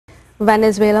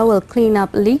Venezuela will clean up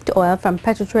leaked oil from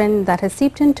Petrotrin that has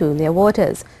seeped into their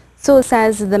waters. So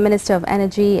says the Minister of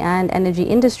Energy and Energy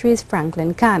Industries,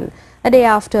 Franklin Khan, a day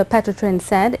after Petrotrin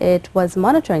said it was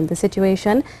monitoring the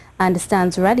situation and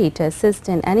stands ready to assist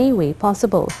in any way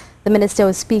possible. The minister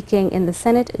was speaking in the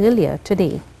Senate earlier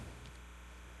today.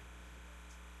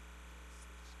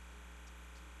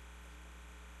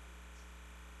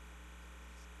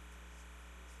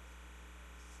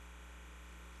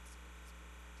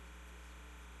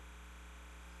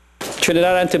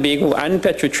 Trinidad and Tobago and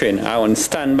Petrotrin are on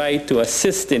standby to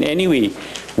assist in any way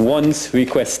once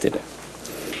requested.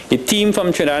 A team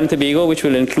from Trinidad and Tobago, which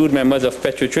will include members of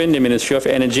Petrotrin, the Ministry of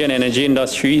Energy and Energy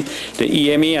Industries, the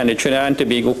EMA and the Trinidad and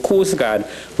Tobago Coast Guard,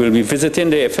 will be visiting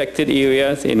the affected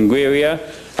areas in Gueria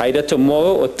either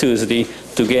tomorrow or Thursday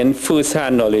to gain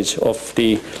first-hand knowledge of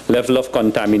the level of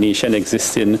contamination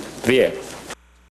existing there.